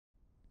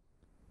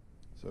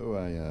So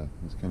I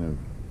was kind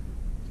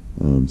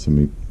of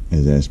somebody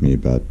has asked me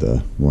about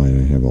why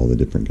I have all the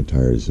different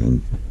guitars,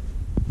 and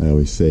I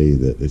always say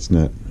that it's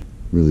not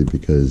really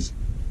because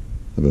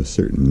of a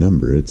certain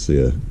number. It's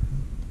a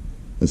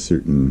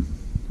certain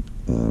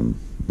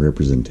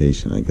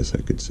representation, I guess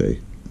I could say.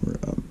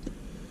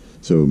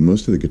 So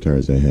most of the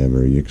guitars I have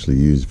are actually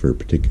used for a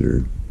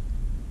particular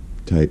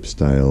type,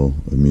 style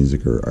of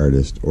music or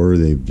artist, or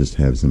they just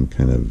have some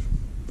kind of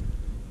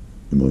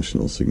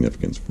emotional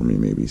significance for me,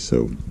 maybe.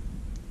 So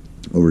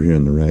over here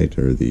on the right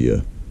are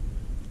the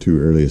two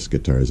earliest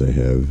guitars I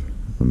have.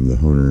 The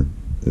Hohner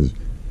is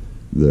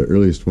the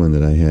earliest one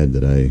that I had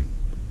that I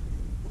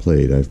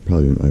played. I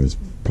probably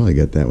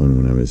got that one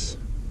when I was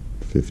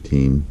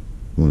 15.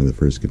 One of the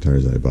first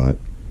guitars I bought,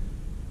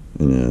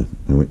 and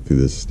I went through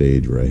this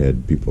stage where I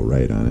had people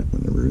write on it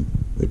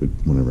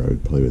whenever I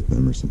would play with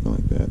them or something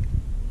like that.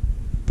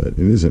 But it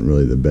isn't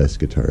really the best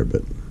guitar,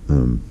 but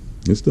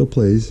it still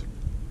plays.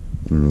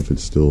 I don't know if it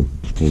still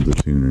holds a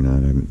tune or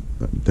not. I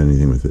haven't done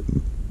anything with it.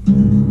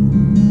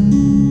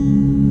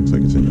 Looks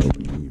like it's in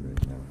open key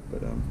right now.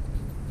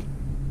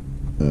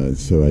 But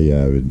so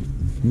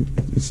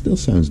it still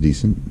sounds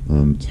decent.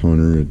 It's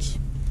Hohner. It's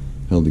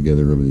held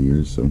together over the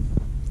years. So, and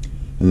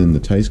then the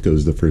Teisco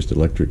is the first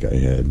electric I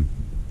had.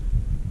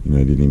 You know,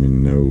 I didn't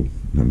even know.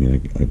 I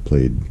mean, I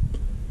played,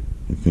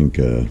 I think,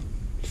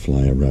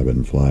 Fly a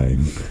Robin Fly,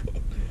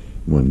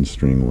 one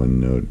string, one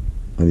note.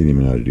 I didn't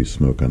even know how to do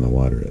Smoke on the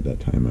Water at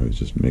that time. I was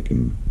just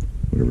making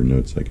whatever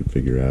notes I could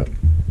figure out.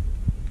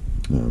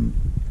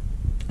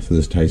 So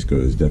this Teisco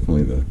is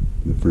definitely the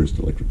first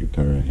electric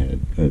guitar I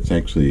had. And it's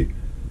actually,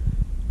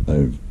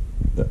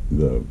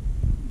 the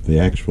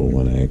actual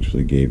one I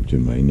actually gave to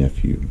my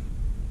nephew.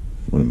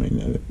 One of my,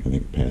 I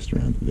think, passed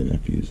around to the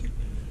nephews.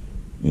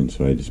 And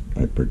so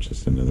I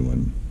purchased another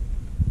one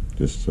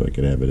just so I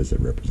could have it as a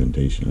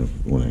representation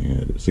of the one I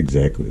had. It's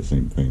exactly the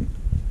same thing.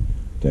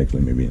 It's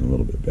actually maybe in a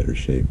little bit better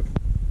shape.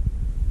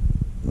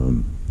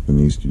 And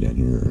these two down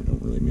here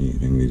don't really mean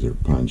anything. These are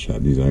pawn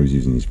shop. I was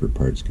using these for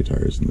parts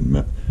guitars, and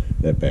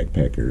that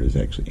backpacker is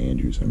actually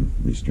Andrew's. I'm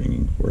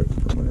restringing for it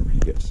for whenever he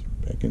gets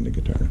back into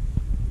guitar.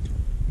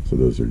 So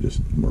those are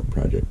just more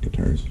project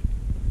guitars.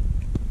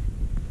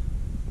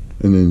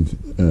 And then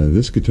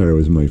this guitar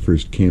was my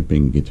first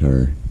camping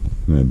guitar,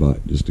 and I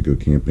bought just to go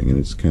camping. And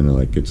it's kind of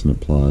like it's an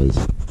Applause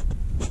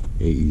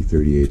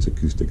AE38. It's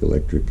acoustic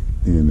electric,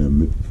 and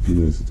you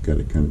notice it's got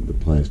a kind of the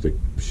plastic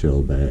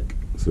shell back,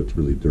 so it's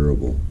really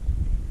durable.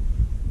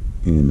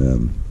 And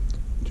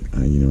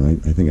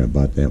I think I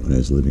bought that when I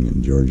was living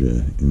in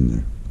Georgia in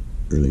the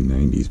early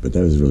 '90s. But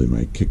that was really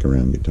my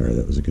kick-around guitar.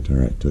 That was a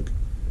guitar I took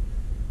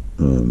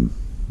a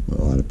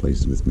lot of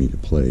places with me to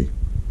play.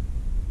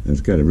 And it's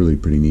got a really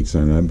pretty neat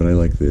sound on it, but I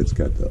like that it's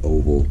got the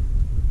oval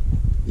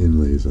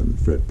inlays on the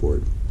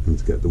fretboard. And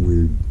it's got the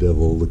weird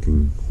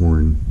devil-looking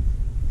horn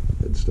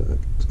headstock.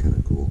 It's kind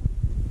of cool.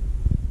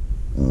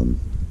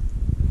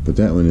 But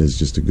that one is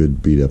just a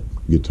good beat-up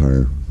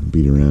guitar,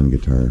 beat-around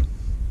guitar.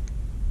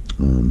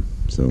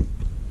 So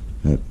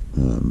that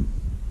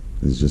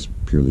is just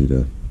purely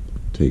to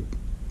take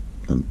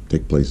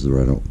places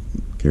where I don't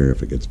care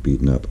if it gets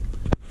beaten up.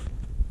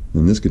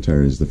 And this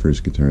guitar is the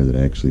first guitar that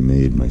I actually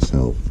made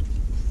myself.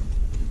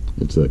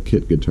 It's a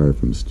kit guitar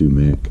from Stu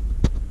Mack.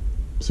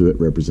 So it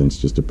represents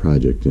just a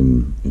project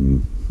in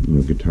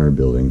guitar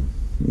building.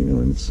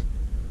 And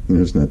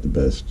it's not the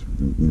best.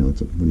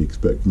 It's what do you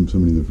expect from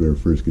somebody with their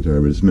first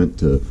guitar? But it's meant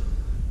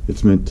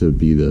to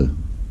be the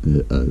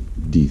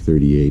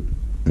D38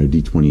 or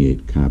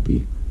D28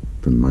 copy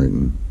from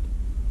Martin.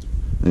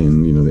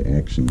 And the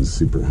action is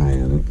super high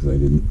on it because I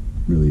didn't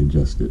really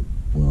adjust it.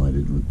 Well, I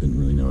didn't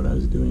really know what I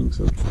was doing,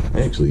 so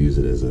I actually use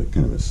it as a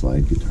kind of a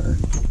slide guitar.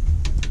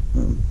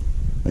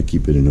 I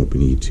keep it in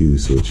open E too,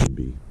 so it should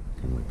be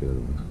kind of like the other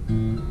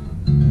one.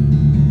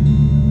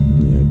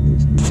 Yeah, it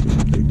needs to be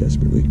tuned pretty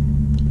desperately.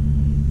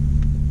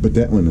 But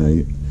that one,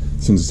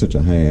 since it's such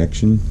a high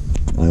action,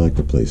 I like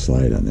to play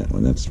slide on that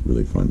one. That's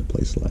really fun to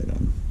play slide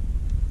on.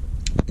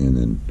 And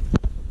then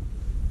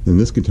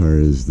this guitar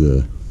is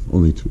the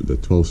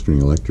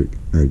 12-string electric,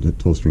 or the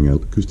 12-string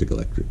acoustic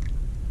electric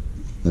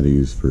that I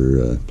use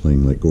for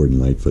playing like Gordon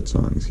Lightfoot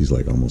songs. He's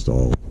like almost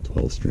all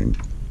 12-string.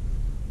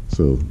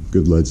 So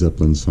good Led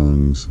Zeppelin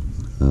songs,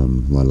 a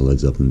lot of Led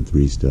Zeppelin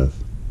 3 stuff,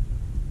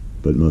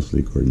 but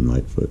mostly Gordon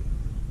Lightfoot.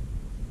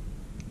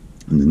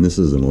 And then this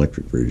is an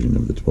electric version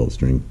of the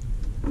 12-string.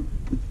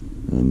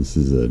 This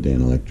is a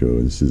Dan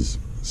Electro. This is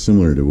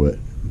similar to what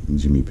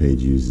Jimmy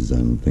Page uses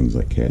on things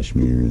like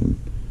Kashmir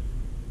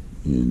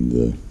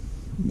and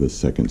the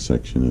second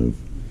section of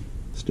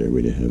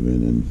Stairway to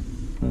Heaven,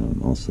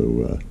 and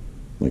also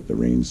like the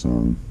Rain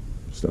Song,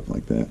 stuff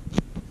like that.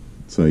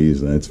 So I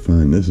use that. It's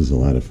fun. This is a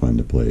lot of fun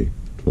to play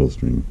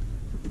 12-string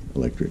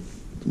electric.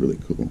 It's really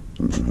cool. I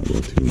don't know how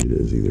well tuned it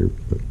is either,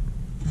 but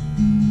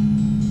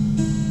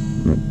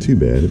not too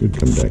bad. It would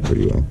come back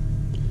pretty well.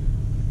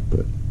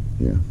 But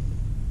yeah.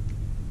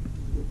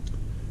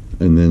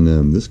 And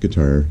then this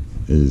guitar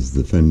is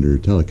the Fender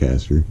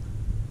Telecaster.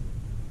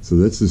 So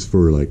this is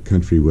for like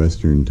country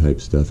western type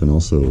stuff, and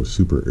also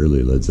super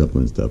early Led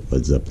Zeppelin stuff.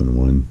 Led Zeppelin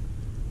 1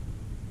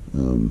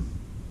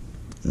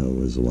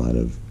 was a lot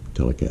of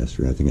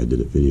Telecaster. I think I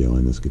did a video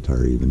on this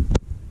guitar even.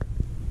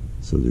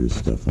 So there's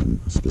stuff on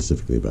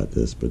specifically about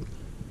this, but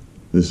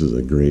this is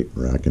a great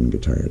rocking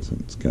guitar.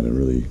 It's got a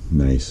really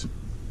nice,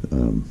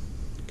 kind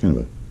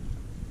of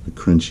a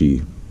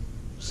crunchy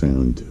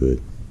sound to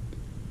it.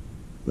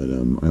 But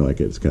I like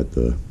it. It's got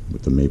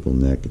with the maple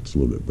neck, it's a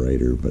little bit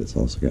brighter, but it's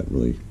also got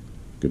really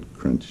good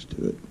crunch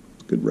to it.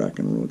 Good rock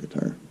and roll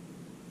guitar.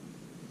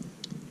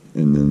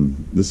 And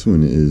then this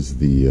one is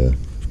an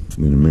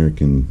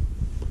American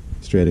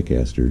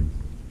Stratocaster.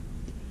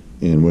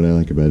 And what I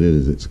like about it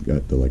is it's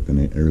got the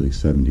early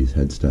 70s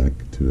headstock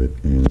to it,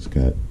 and it's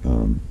got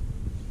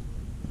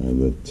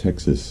the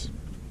Texas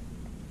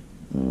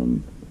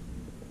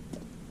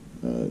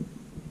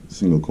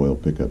single coil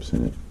pickups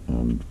in it.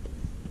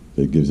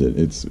 That gives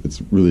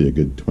it's really a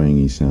good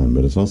twangy sound,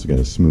 but it's also got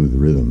a smooth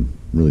rhythm,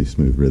 really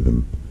smooth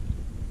rhythm.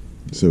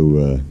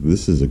 So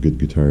this is a good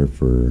guitar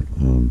for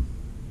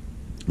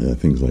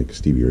things like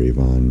Stevie Ray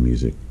Vaughan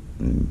music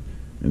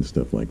and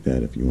stuff like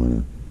that. If you want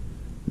to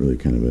really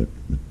kind of a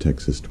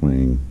Texas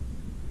twang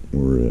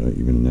or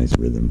even a nice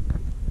rhythm.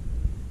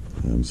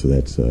 So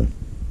that's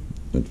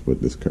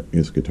what this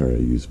guitar I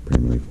use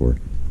primarily for.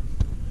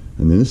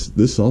 And then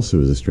this also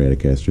is a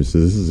Stratocaster. So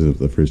this is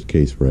the first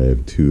case where I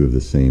have two of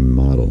the same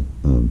model.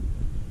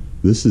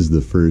 This is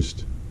the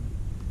first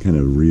kind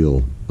of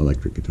real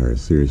electric guitar,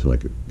 serious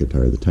electric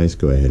guitar. The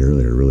Teisco I had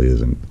earlier really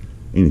isn't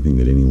anything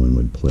that anyone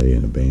would play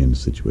in a band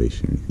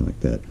situation or anything like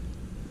that.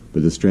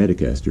 But the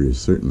Stratocaster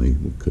certainly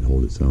could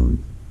hold its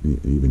own,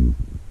 even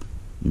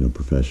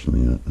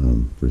professionally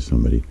for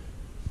somebody.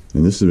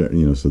 And this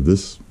is so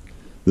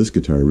this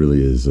guitar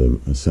really is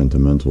a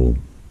sentimental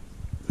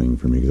thing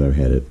for me, because I've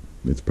had it.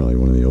 It's probably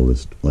one of the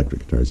oldest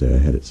electric guitars. I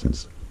had it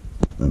since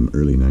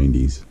early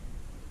 90s.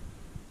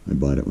 I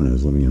bought it when I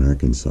was living in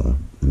Arkansas,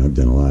 and I've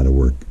done a lot of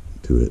work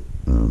to it.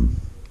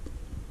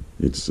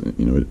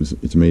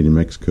 It's made in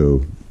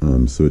Mexico,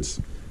 so it's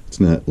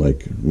not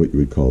like what you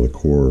would call a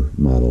core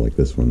model like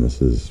this one. This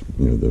is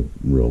the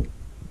real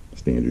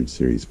standard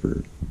series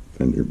for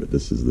Fender, but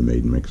this is the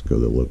made in Mexico,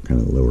 kind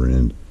of the lower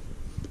end.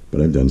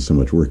 But I've done so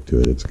much work to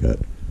it.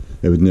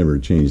 I would never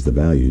change the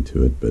value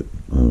to it, but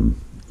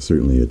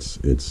certainly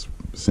its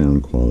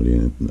sound quality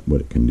and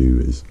what it can do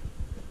is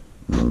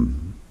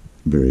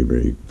very,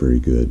 very, very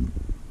good.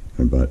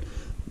 But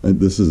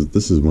this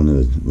is one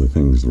of the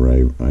things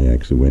where I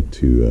actually went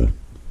to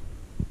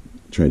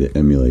try to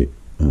emulate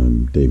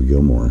Dave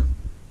Gilmour,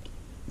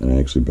 and I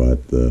actually bought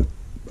a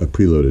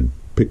preloaded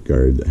pick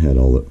guard that had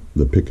all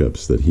the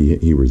pickups that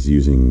he was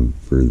using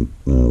for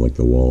like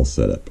the wall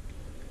setup.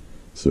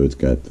 So it's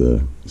got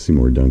the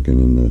Seymour Duncan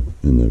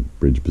in the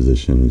bridge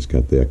position. It's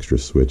got the extra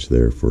switch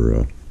there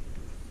for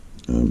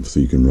so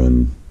you can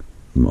run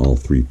all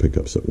three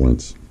pickups at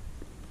once.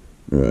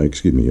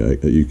 Excuse me,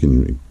 you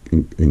can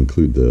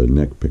include the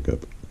neck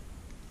pickup.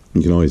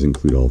 You can always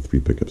include all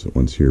three pickups at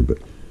once here, but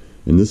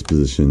in this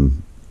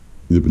position,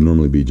 it would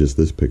normally be just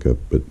this pickup,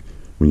 but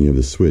when you have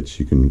the switch,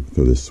 you can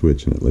throw this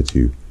switch and it lets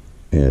you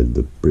add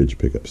the bridge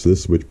pickup. So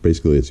this switch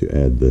basically lets you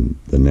add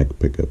the neck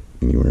pickup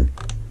anywhere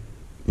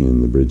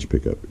and the bridge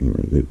pickup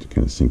anywhere. It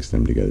kind of syncs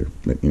them together.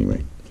 But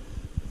anyway,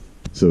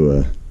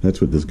 so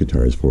that's what this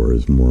guitar is for,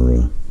 is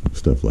more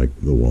stuff like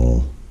the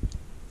wall,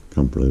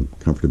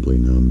 comfortably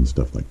numb,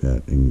 stuff like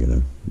that, and get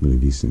a really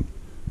decent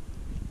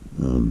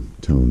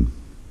tone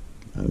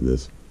out of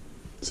this.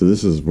 So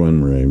this is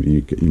one where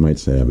you might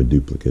say I have a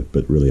duplicate,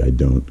 but really I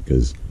don't,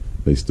 because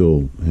they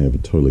still have a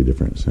totally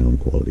different sound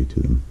quality to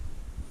them.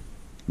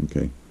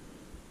 Okay.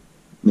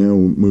 Now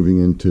moving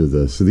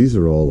into so these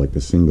are all like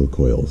the single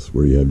coils,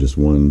 where you have just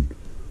one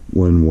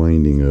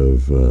winding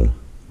of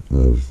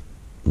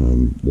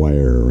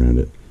wire around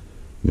it.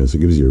 So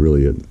it gives you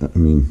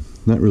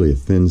not really a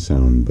thin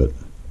sound, but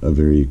a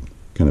very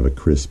kind of a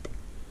crisp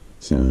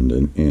sound.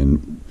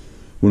 And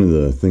one of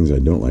the things I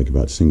don't like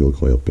about single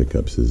coil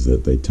pickups is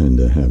that they tend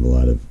to have a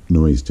lot of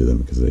noise to them,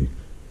 because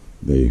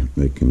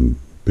they can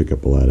pick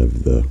up a lot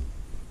of the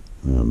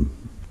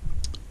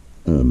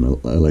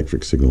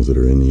electric signals that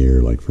are in the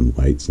air, like from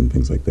lights and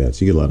things like that.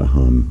 So you get a lot of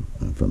hum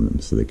from them,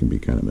 so they can be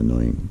kind of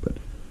annoying.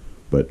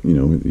 But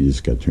you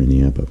just got to turn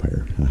the amp up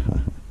higher.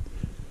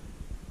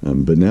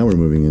 But now we're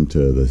moving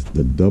into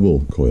the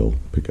double coil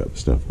pickup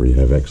stuff, where you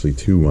have actually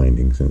two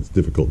windings, and it's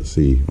difficult to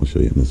see. I'll show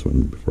you in this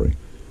one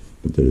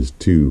but there's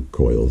two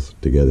coils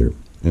together,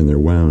 and they're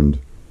wound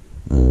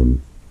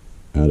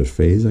out of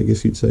phase, I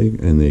guess you'd say,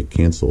 and they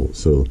cancel.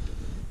 So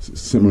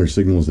similar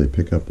signals they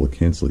pick up will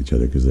cancel each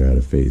other because they're out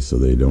of phase, so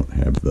they don't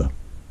have the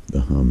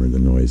hum or the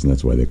noise, and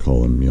that's why they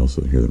call them. You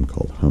also hear them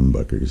called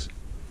humbuckers.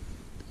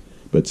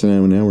 But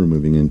so now we're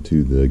moving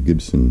into the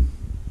Gibson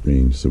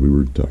range. So we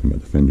were talking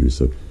about the Fenders.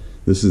 So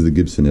this is the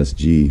Gibson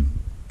SG,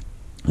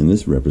 and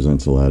this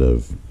represents a lot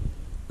of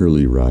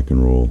early rock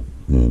and roll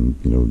and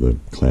the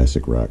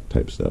classic rock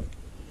type stuff.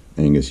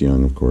 Angus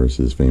Young, of course,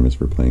 is famous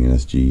for playing an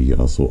SG.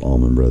 Also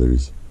Allman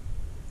Brothers.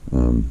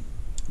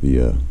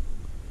 The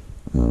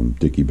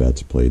Dickie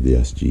Betts played the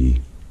SG,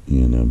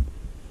 and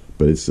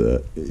but it's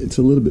a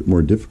little bit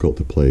more difficult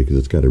to play because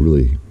it's got a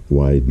really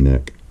wide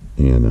neck,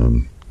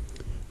 and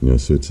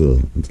so it's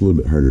a little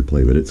bit harder to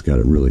play, but it's got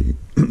a really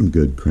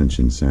good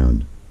crunching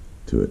sound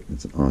to it.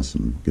 It's an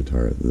awesome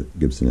guitar. The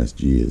Gibson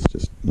SG is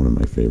just one of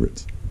my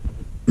favorites,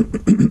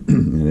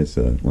 and it's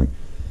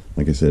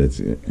like I said, it's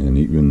and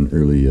even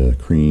early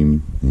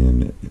Cream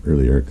and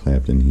early Eric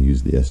Clapton, he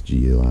used the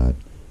SG a lot.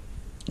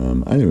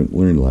 I haven't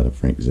learned a lot of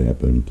Frank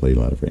Zappa and played a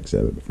lot of Frank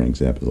Zappa, but Frank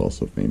Zappa is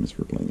also famous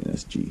for playing an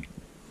SG.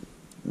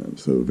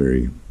 So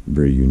very,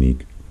 very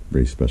unique,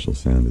 very special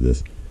sound to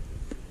this.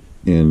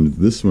 And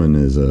this one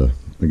is a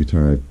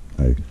guitar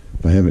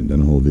if I haven't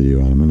done a whole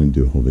video on, I'm going to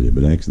do a whole video.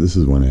 But actually, this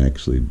is one I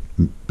actually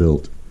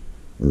built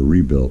or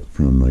rebuilt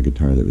from a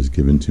guitar that was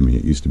given to me.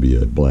 It used to be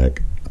a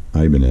black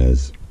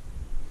Ibanez,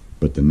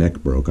 but the neck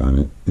broke on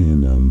it,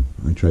 and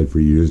I tried for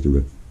years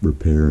to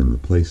repair and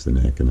replace the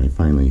neck, and I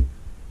finally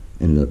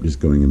ended up just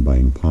going and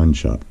buying pawn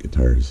shop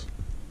guitars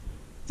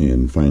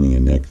and finding a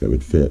neck that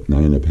would fit, and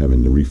I ended up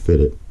having to refit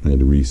it. I had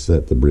to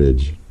reset the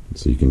bridge,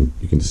 so you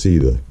can see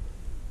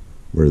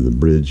where the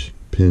bridge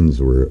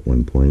pins were at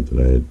one point, that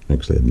I had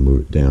actually had to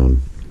move it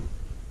down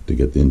to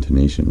get the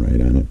intonation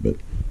right on it. But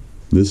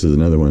this is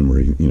another one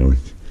where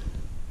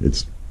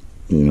it's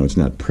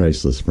not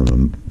priceless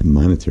from a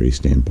monetary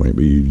standpoint,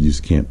 but you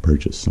just can't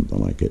purchase something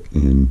like it,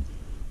 and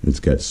it's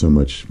got so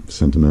much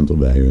sentimental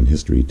value and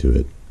history to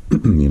it.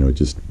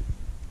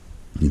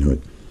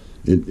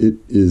 It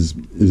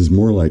is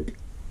more like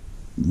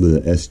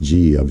the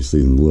SG,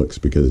 obviously, in looks,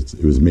 because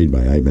it was made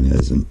by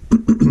Ibanez, and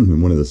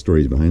one of the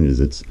stories behind it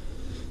is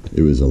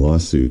it was a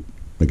lawsuit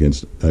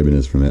against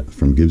Ibanez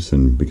from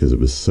Gibson because it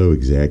was so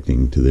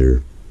exacting to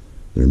their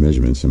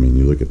measurements. I mean,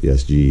 you look at the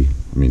SG,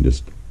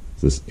 just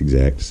this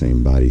exact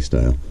same body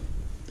style.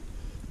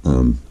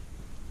 So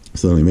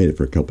they only made it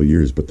for a couple of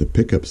years, but the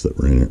pickups that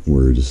were in it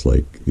were just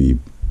like the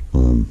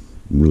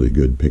really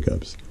good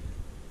pickups.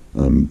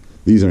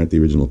 These aren't the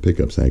original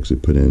pickups. I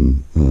actually put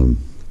in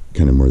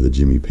kind of more the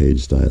Jimmy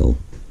Page style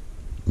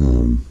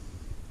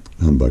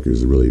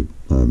humbuckers, really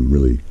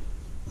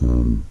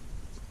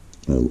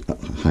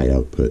high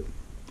output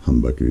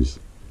humbuckers.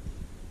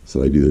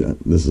 So I do that.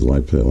 I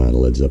play a lot of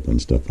Led Zeppelin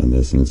stuff on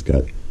this, and it's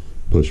got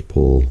push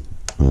pull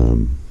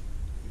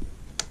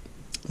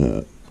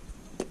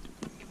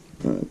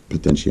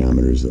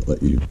potentiometers that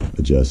let you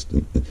adjust.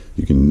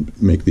 You can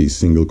make these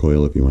single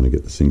coil if you want to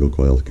get the single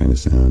coil kind of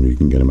sound, or you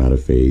can get them out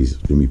of phase.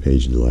 Jimmy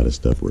Page did a lot of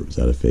stuff where it was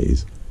out of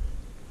phase.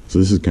 So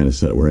this is kind of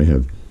set where I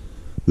have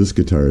this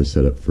guitar is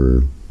set up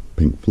for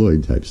Pink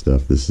Floyd type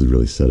stuff. This is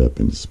really set up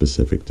and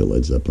specific to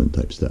Led Zeppelin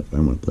type stuff. If I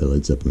want to play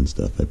Led Zeppelin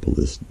stuff, I pull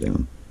this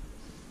down.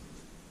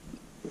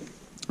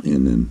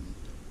 And then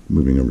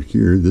moving over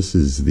here, this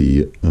is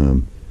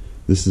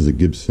a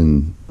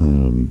Gibson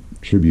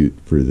tribute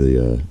for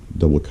the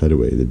double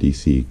cutaway, the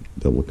DC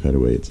double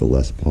cutaway. It's a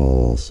Les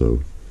Paul, also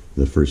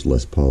the first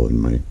Les Paul in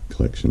my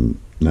collection.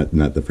 Not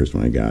the first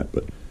one I got,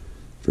 but the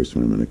first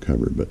one I'm going to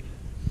cover. But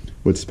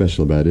what's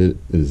special about it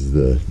is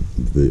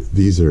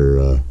these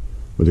are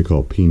what they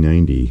call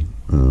P90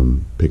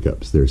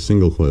 pickups. They're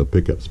single coil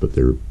pickups, but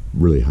they're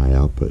really high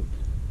output.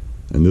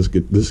 And this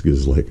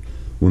is like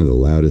one of the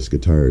loudest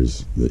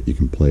guitars that you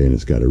can play, and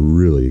it's got a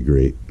really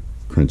great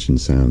crunching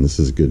sound. This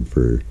is good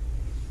for,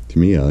 to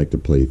me, I like to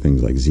play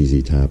things like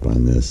ZZ Top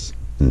on this,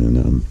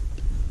 and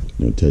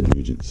Ted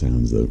Nugent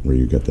sounds, where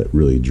you got that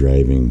really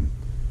driving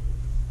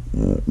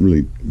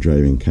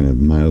kind of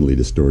mildly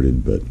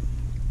distorted but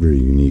very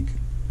unique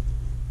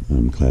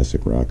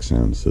classic rock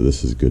sound. So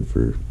this is good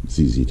for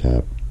ZZ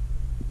Top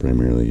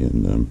primarily,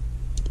 and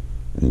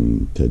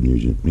Ted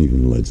Nugent,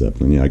 even Led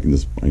Zeppelin. Yeah,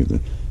 it's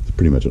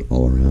pretty much an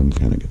all-around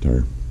kind of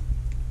guitar.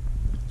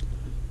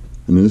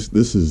 And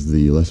this is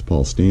the Les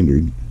Paul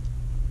Standard.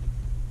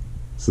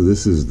 So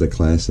this is the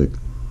classic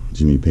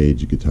Jimmy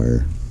Page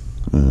guitar.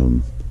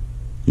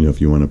 If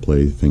you want to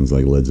play things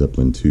like Led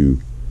Zeppelin 2,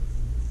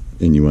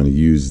 and you want to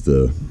use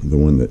the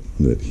one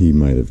that he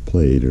might have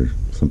played, or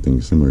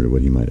something similar to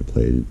what he might have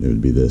played, it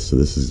would be this. So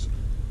this is,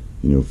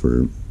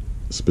 for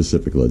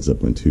specific Led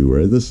Zeppelin 2,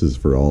 where this is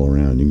for all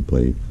around. You can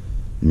play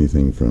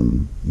anything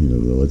from, the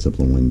Led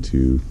Zeppelin 1,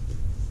 2,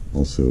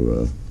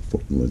 also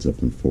Led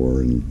Zeppelin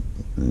 4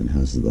 and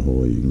House of the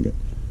Holy you can get.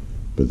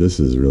 But this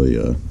is really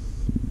a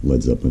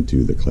Led Zeppelin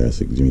 2, the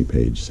classic Jimmy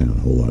Page sound,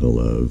 Whole Lotta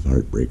Love,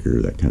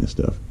 Heartbreaker, that kind of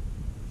stuff.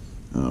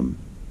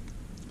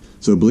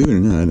 So believe it or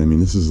not,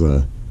 this is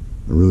a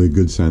really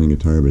good sounding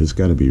guitar, but it's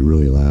got to be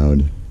really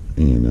loud,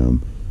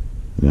 and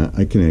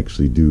I can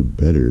actually do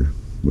better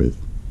with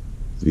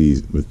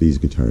these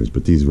guitars,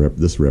 but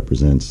this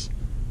represents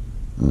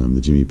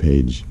the Jimmy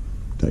Page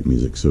type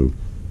music. So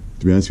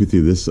to be honest with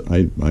you,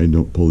 I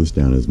don't pull this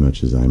down as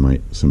much as I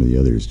might some of the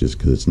others, just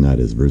because it's not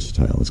as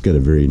versatile. It's got a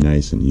very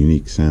nice and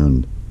unique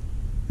sound,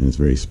 and it's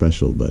very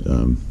special, but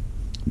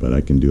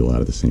I can do a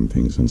lot of the same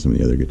things on some of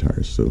the other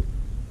guitars. So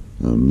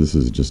this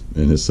is just,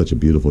 and it's such a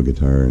beautiful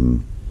guitar,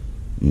 and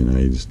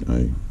I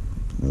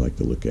like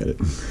to look at it.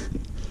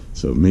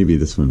 So maybe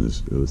this one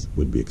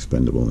would be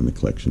expendable in the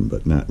collection,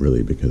 but not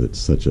really because it's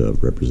such a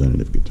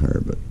representative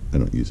guitar, but I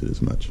don't use it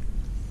as much.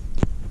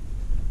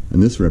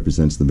 And this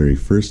represents the very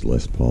first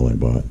Les Paul I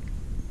bought.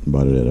 I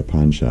bought it at a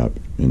pawn shop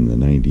in the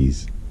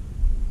 90s.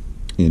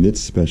 And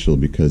it's special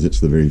because it's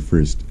the very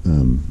first,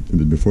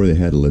 before they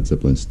had a Led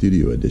Zeppelin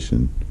Studio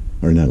Edition,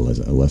 or not a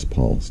Les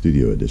Paul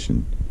Studio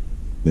Edition,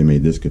 they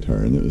made this guitar,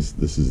 and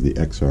this is the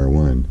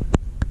XR1.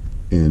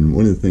 And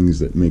one of the things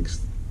that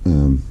makes,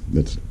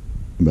 that's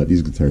about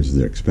these guitars is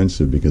they're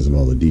expensive because of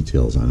all the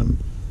details on them.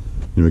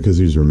 And because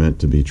these were meant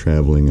to be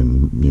traveling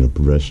and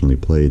professionally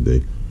played,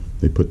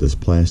 they put this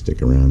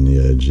plastic around the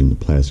edge and the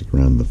plastic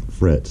around the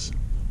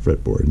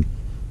fretboard.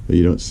 But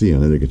you don't see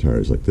on other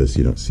guitars like this.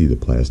 You don't see the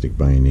plastic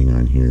binding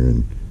on here,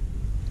 and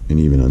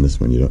even on this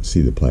one, you don't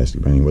see the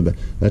plastic binding. Well,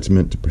 that's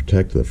meant to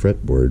protect the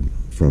fretboard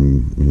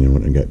from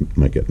when it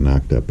might get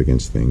knocked up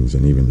against things,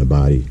 and even the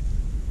body.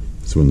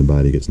 So when the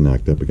body gets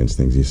knocked up against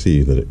things, you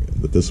see that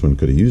this one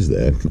could have used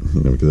that,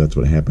 because that's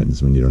what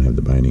happens when you don't have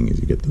the binding, is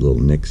you get the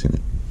little nicks in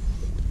it.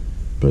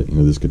 But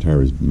this guitar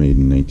was made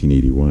in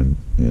 1981,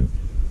 and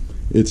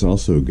it's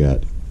also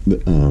got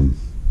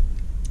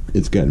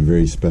it's got a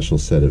very special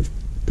set of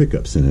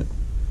pickups in it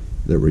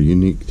that were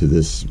unique to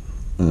this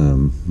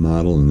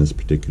model in this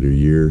particular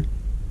year,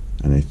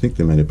 and I think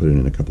they might have put it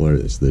in a couple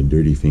others. The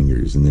Dirty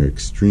Fingers, and they're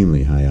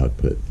extremely high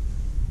output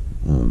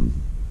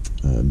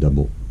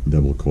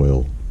double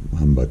coil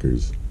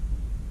humbuckers.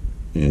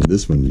 And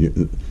this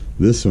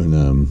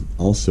one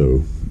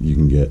also, you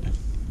can get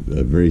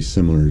a very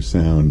similar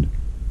sound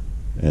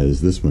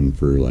as this one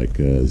for like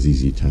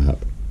ZZ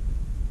Top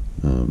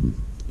and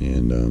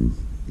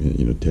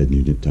Ted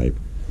Nugent type.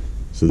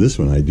 So this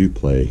one I do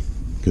play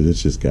because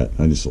it's just got,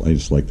 I just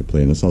like to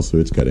play, and it's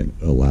got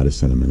a lot of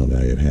sentimental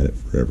value. I've had it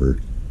forever,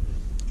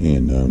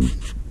 and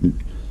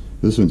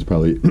this one's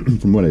probably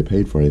from what I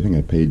paid for it, I think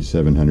I paid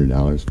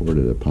 $700 for it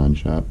at a pawn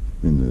shop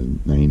in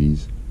the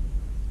 90s,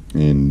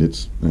 and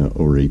it's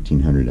over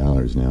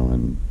 $1,800 now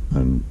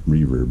on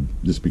Reverb,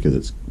 just because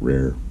it's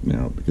rare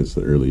now, because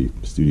the early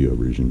studio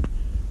version,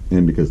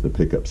 and because the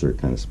pickups are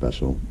kind of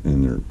special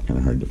and they're kind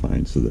of hard to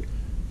find. So the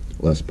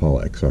Les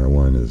Paul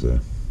XR1 is a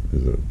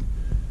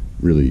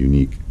really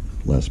unique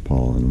Les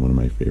Paul and one of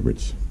my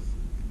favorites.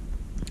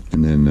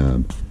 And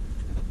then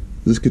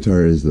this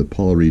guitar is the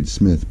Paul Reed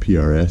Smith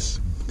PRS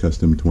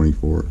Custom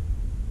 24,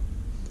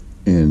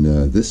 and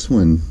this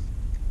one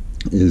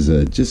is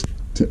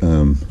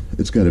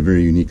it's got a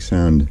very unique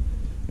sound,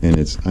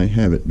 and I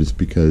have it just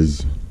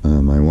because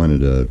I wanted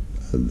the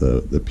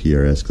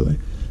PRS, because I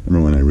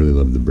remember when I really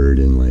loved the bird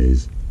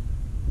inlays,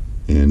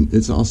 and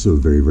it's also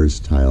very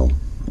versatile.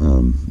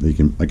 I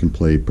can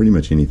play pretty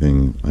much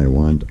anything I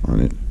want on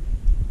it,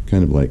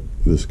 kind of like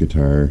this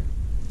guitar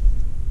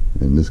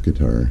and this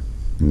guitar.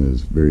 And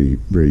it's very,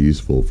 very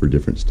useful for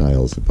different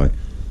styles. If I'm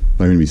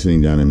going to be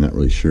sitting down, I'm not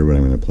really sure what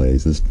I'm going to play.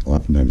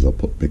 Oftentimes I'll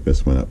pick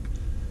this one up.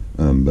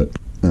 But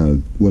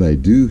what I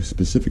do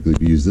specifically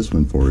use this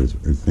one for are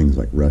things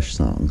like Rush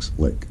songs,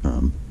 like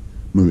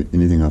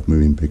anything off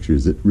Moving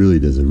Pictures. It really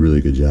does a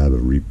really good job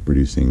of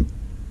reproducing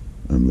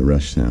the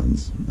Rush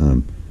sounds.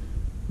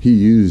 He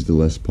used the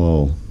Les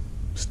Paul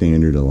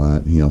Standard a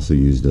lot. He also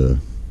used a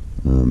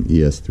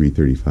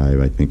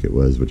ES-335, I think it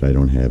was, which I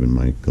don't have in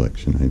my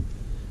collection.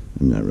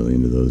 I'm not really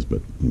into those,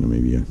 but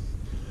maybe.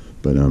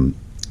 But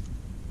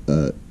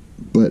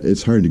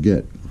it's hard to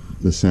get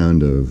the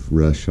sound of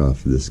Rush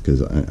off of this,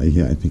 because I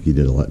think he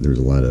did a lot. There's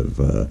a lot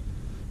of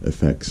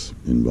effects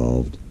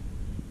involved,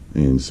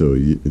 and so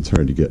it's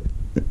hard to get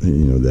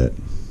that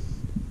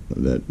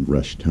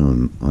Rush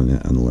tone on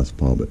the Les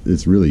Paul. But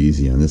it's really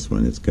easy on this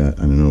one. It's got,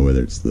 I don't know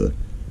whether it's the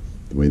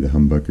way the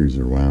humbuckers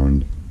are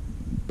wound,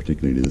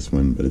 particularly to this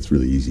one, but it's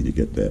really easy to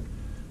get that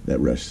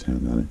Rush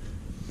sound on it.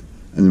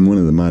 And then one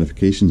of the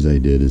modifications I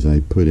did is I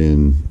put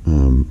in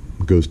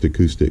Ghost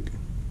Acoustic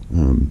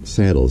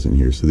saddles in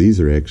here. So these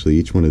are actually,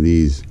 each one of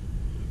these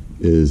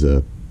is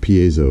a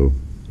piezo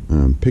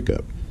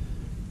pickup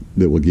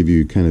that will give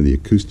you kind of the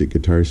acoustic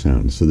guitar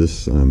sound. So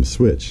this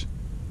switch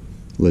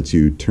lets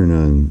you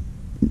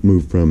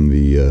move from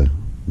the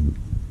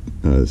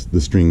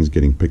strings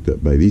getting picked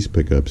up by these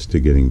pickups to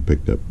getting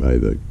picked up by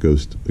the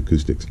Ghost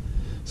Acoustics.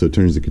 So it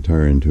turns the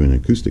guitar into an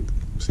acoustic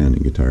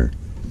sounding guitar,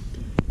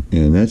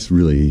 and that's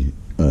really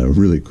a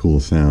really cool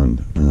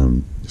sound.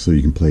 So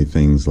you can play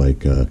things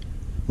like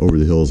Over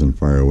the Hills and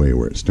Far Away,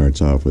 where it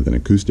starts off with an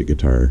acoustic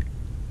guitar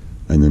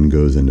and then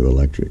goes into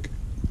electric,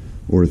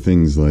 or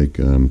things like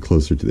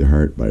Closer to the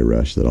Heart by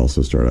Rush, that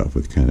also start off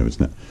with kind of, it's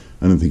not,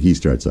 I don't think he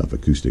starts off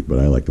acoustic, but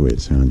I like the way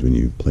it sounds when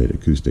you play it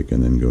acoustic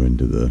and then go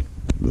into the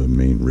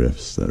main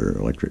riffs that are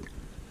electric.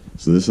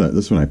 So this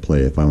one I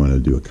play if I want to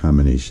do a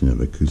combination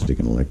of acoustic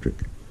and electric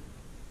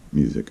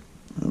music,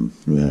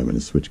 without having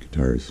to switch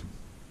guitars.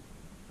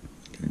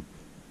 Okay.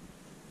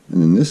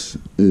 And then this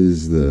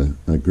is the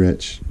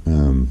Gretsch.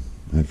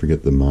 I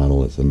forget the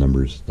model; it's a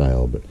number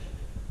style, but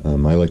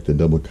I like the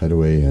double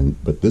cutaway.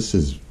 But this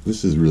is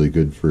really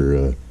good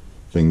for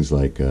things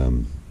like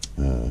Tom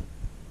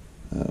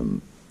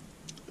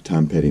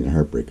Petty and the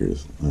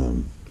Heartbreakers.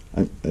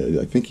 I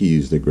think he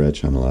used a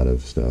Gretsch on a lot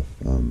of stuff.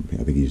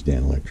 I think he used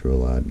Dan Electro a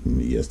lot and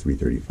the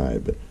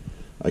ES335, but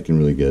I can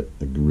really get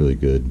a really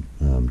good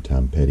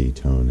Tom Petty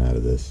tone out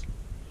of this.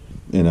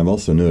 And I've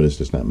also noticed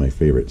it's not my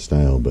favorite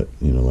style, but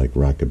like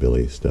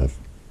rockabilly stuff,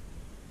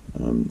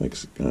 like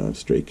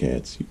Stray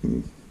Cats.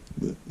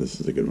 This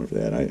is a good one for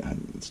that.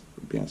 Let's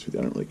be honest with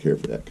you, I don't really care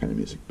for that kind of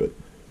music, but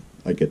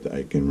I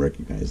can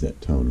recognize that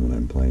tone when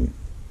I'm playing it.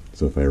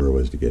 So if I ever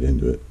was to get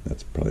into it,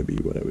 that's probably be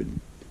what I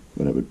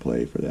would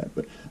play for that.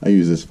 But I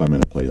use this if I'm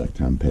going to play like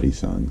Tom Petty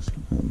songs,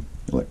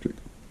 electric.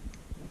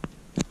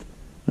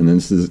 And then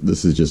this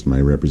is just my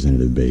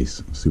representative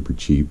bass, super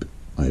cheap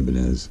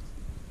Ibanez.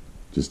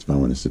 Just if I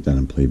want to sit down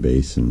and play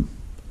bass and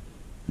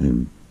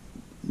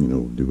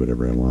do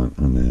whatever I want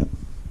on that.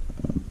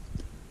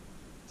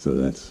 So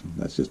that's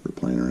just for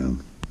playing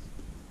around.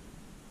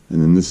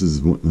 And then this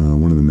is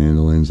one of the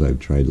mandolins I've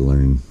tried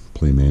to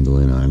play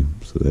mandolin on,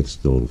 so that's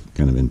still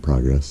kind of in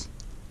progress.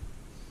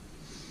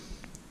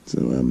 So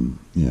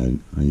yeah,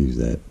 I use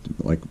that.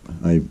 Like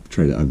I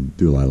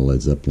do a lot of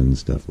Led Zeppelin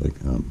stuff. Like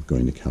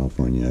going to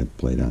California, I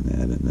played on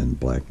that, and then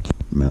Black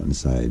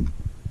Mountainside,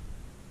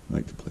 I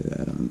like to play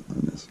that on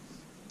this.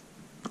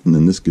 And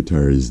then this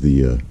guitar is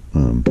the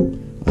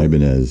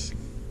Ibanez,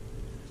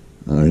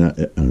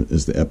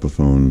 is the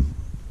Epiphone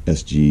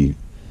SG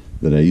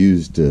that I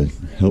used to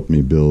help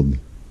me build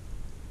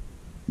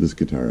this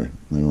guitar.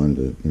 I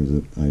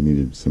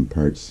needed some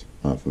parts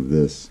off of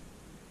this,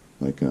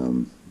 like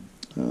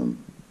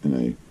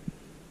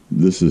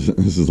this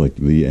is like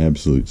the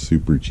absolute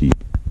super cheap.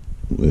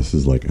 This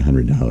is like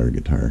 $100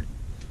 guitar.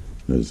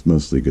 It's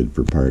mostly good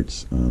for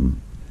parts.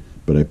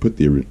 But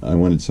I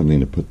wanted something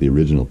to put the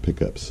original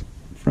pickups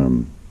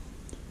from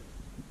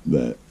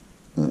that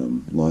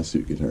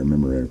Lawsuit guitar.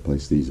 Remember, I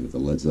replaced these with the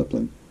Led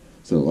Zeppelin.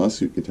 So the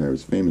Lawsuit guitar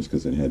was famous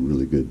because it had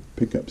really good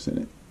pickups in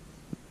it,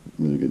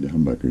 really good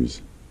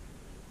humbuckers.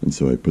 And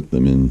so I put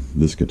them in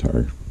this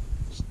guitar,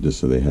 just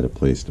so they had a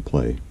place to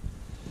play.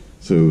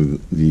 So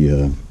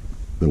the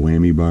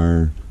whammy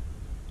bar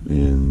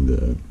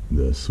and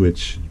the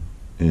switch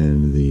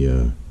and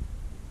the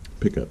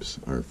pickups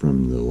are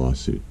from the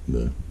Lawsuit,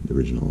 the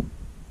original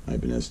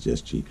Ibanez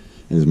SG.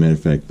 And as a matter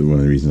of fact, one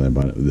of the reasons I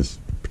bought it, this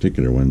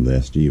particular one, the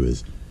SG,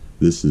 was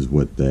this is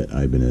what that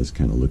Ibanez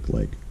kind of looked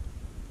like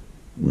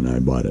when I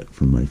bought it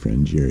from my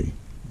friend Jerry.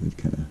 It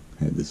kind of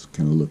had this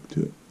kind of look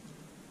to it.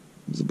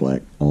 It was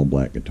a all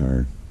black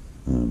guitar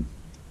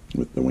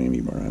with the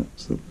whammy bar on it.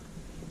 So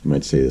you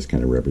might say this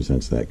kind of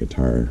represents that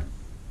guitar.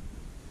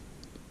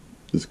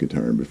 This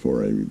guitar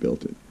before I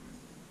rebuilt it.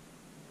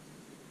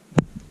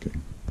 Okay.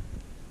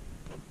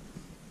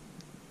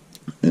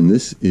 And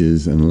this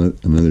is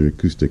another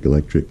acoustic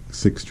electric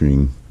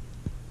 6-string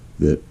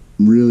that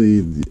really,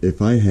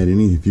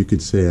 if you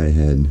could say I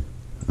had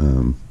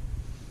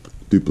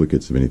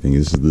duplicates of anything,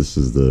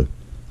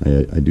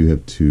 I do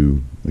have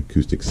 2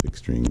 acoustic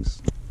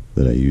 6-strings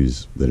that I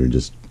use that are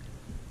just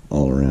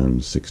all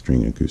around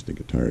 6-string acoustic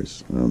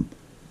guitars.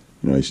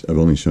 I've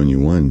only shown you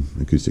one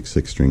acoustic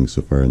 6-string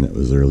so far, and that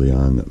was early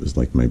on. That was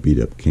like my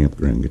beat-up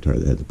campground guitar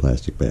that had the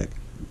plastic back.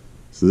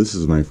 So this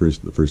is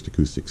the first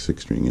acoustic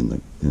 6-string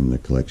in the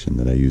collection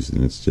that I use,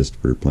 and it's just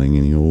for playing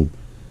any old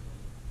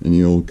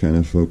kind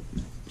of folk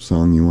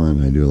song you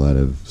want. I do a lot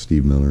of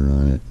Steve Miller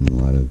on it, and a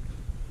lot of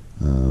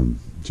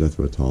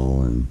Jethro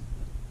Tull, and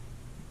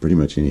pretty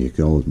much any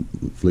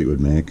Fleetwood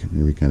Mac,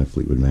 every kind of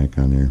Fleetwood Mac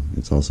on there.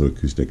 It's also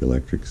acoustic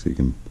electric, so you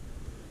can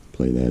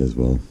play that as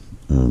well.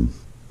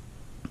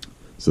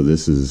 So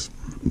it's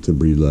a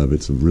Breedlove.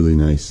 It's a really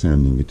nice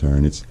sounding guitar,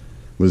 and it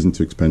wasn't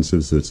too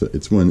expensive. So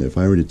it's one, if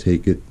I were to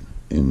take it,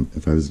 and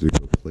if I was to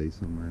go play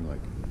somewhere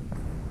like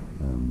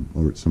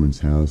over at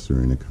someone's house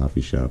or in a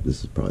coffee shop,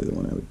 this is probably the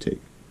one I would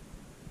take.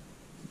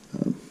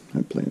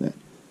 I'm playing that.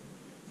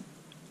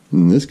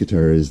 And this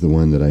guitar is the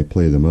one that I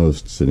play the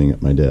most sitting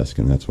at my desk,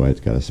 and that's why it's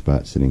got a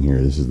spot sitting here.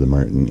 This is the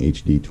Martin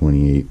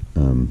HD28.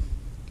 So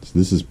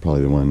this is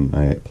probably the one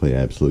I play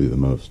absolutely the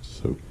most.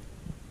 So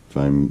if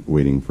I'm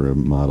waiting for a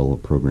model, a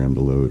program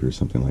to load or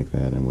something like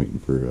that, I'm waiting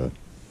for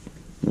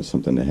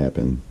something to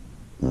happen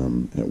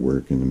at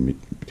work and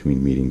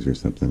between meetings or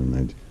something,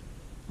 and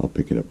I'll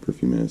pick it up for a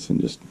few minutes and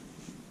just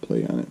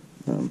play on it.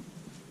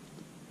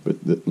 But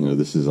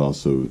this is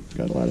also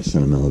got a lot of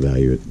sentimental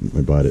value.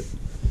 I bought it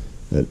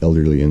at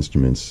Elderly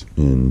Instruments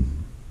in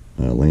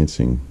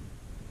Lansing,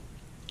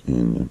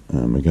 and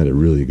I got a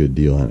really good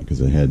deal on it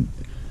because I had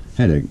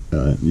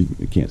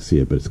you can't see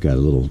it, but it's got a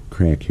little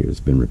crack here.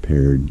 It's been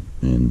repaired,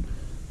 and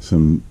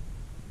somebody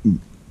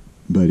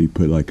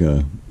put like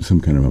some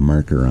kind of a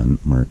mark on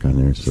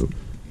there. So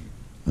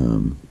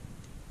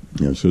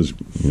so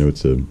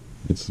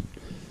it's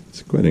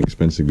quite an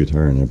expensive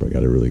guitar, and I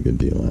got a really good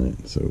deal on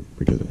it. So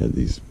because it had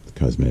these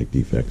cosmetic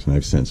defects, and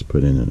I've since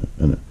put in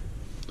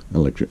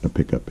a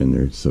pickup in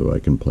there so I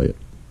can play it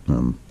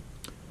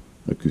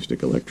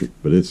acoustic electric.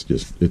 But it's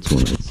just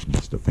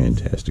a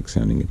fantastic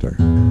sounding guitar.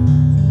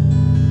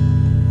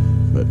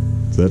 But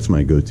so that's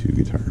my go-to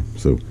guitar.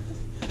 So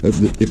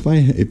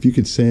if you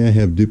could say I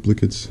have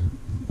duplicates,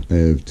 I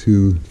have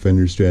 2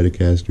 Fender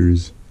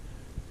Stratocasters,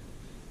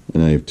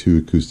 and I have 2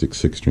 acoustic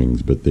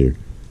 6-strings, but they're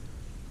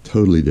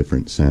totally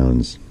different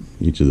sounds,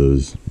 each of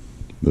those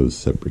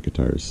separate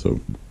guitars. So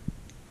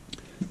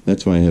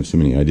that's why I have so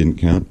many. I didn't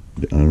count.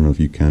 I don't know if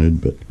you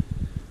counted, but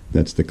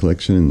that's the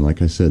collection. And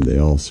like I said, they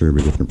all serve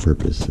a different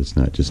purpose. It's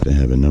not just to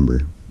have a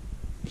number.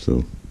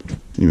 So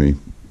anyway,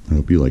 I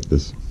hope you like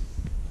this.